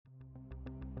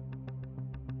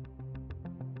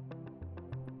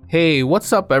Hey,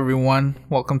 what's up, everyone?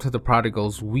 Welcome to the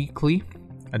Prodigals Weekly,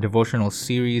 a devotional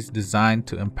series designed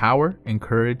to empower,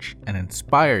 encourage, and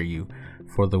inspire you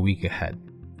for the week ahead.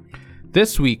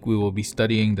 This week, we will be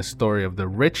studying the story of the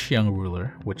rich young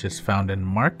ruler, which is found in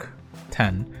Mark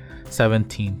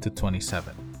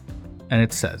 10:17-27. And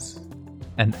it says,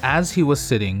 "And as he was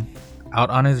sitting out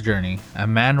on his journey, a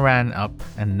man ran up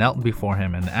and knelt before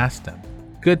him and asked him,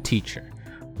 'Good teacher,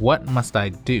 what must I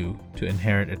do to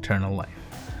inherit eternal life?'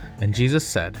 And Jesus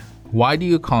said, 'Why do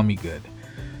you call me good?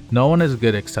 No one is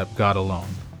good except God alone.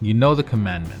 You know the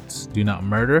commandments. Do not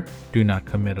murder, do not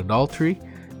commit adultery,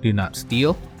 do not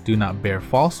steal, do not bear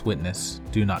false witness,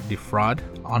 do not defraud,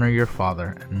 honor your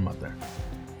father and mother.'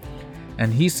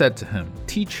 And he said to him,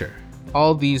 'Teacher,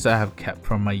 all these I have kept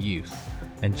from my youth.'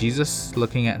 And Jesus,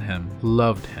 looking at him,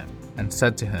 loved him and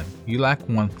said to him, 'You lack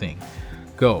one thing.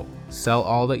 Go, sell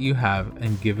all that you have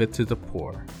and give it to the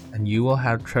poor, and you will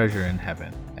have treasure in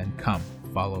heaven, and come,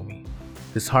 follow me.'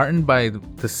 Disheartened by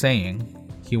the saying,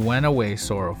 he went away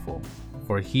sorrowful,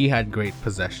 for he had great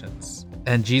possessions.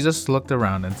 And Jesus looked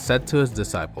around and said to his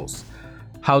disciples,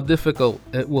 'How difficult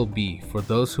it will be for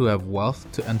those who have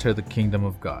wealth to enter the kingdom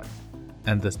of God.'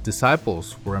 And the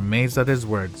disciples were amazed at his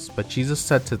words, but Jesus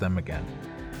said to them again,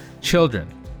 'Children,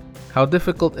 how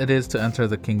difficult it is to enter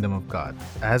the kingdom of God,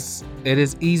 as it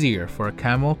is easier for a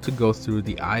camel to go through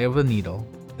the eye of a needle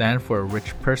than for a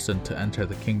rich person to enter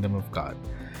the kingdom of God.'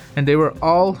 And they were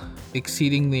all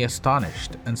exceedingly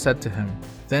astonished and said to him,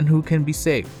 'Then who can be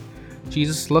saved?'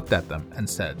 Jesus looked at them and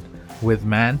said, 'With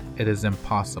man it is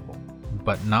impossible,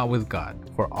 but not with God,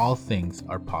 for all things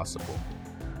are possible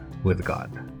with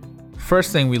God.'"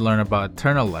 First thing we learn about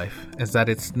eternal life is that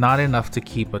it's not enough to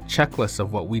keep a checklist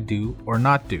of what we do or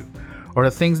not do, or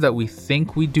the things that we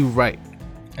think we do right.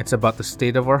 It's about the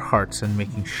state of our hearts and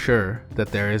making sure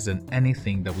that there isn't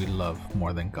anything that we love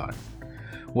more than God.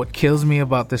 What kills me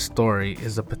about this story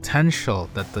is the potential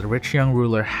that the rich young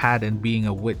ruler had in being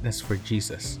a witness for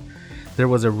Jesus. There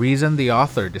was a reason the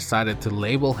author decided to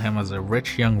label him as a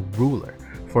rich young ruler.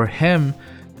 For him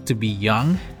to be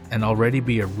young and already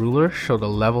be a ruler showed a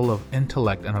level of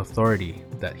intellect and authority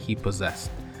that he possessed.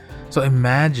 So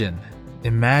imagine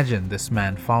this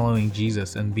man following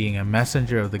Jesus and being a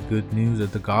messenger of the good news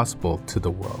of the gospel to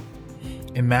the world.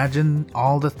 Imagine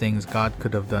all the things God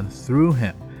could have done through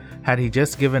him had he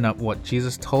just given up what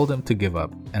Jesus told him to give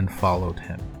up and followed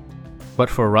him. But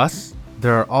for us,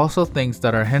 there are also things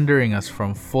that are hindering us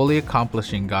from fully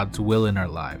accomplishing God's will in our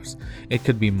lives. It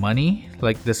could be money,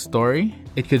 like this story.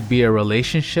 It could be a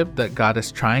relationship that God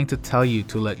is trying to tell you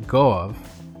to let go of.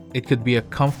 It could be a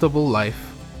comfortable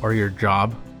life, or your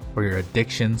job, or your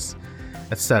addictions,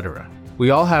 etc. We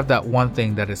all have that one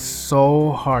thing that is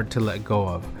so hard to let go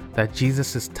of that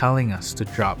Jesus is telling us to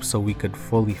drop so we could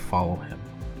fully follow him.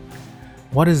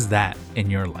 What is that in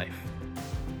your life?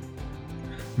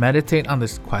 Meditate on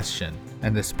this question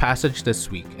and this passage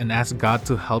this week and ask God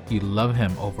to help you love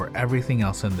him over everything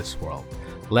else in this world.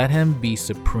 Let him be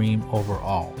supreme over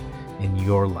all in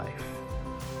your life.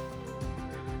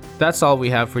 That's all we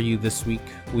have for you this week.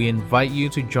 We invite you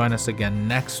to join us again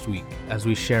next week as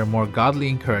we share more godly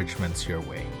encouragements your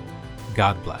way.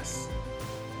 God bless.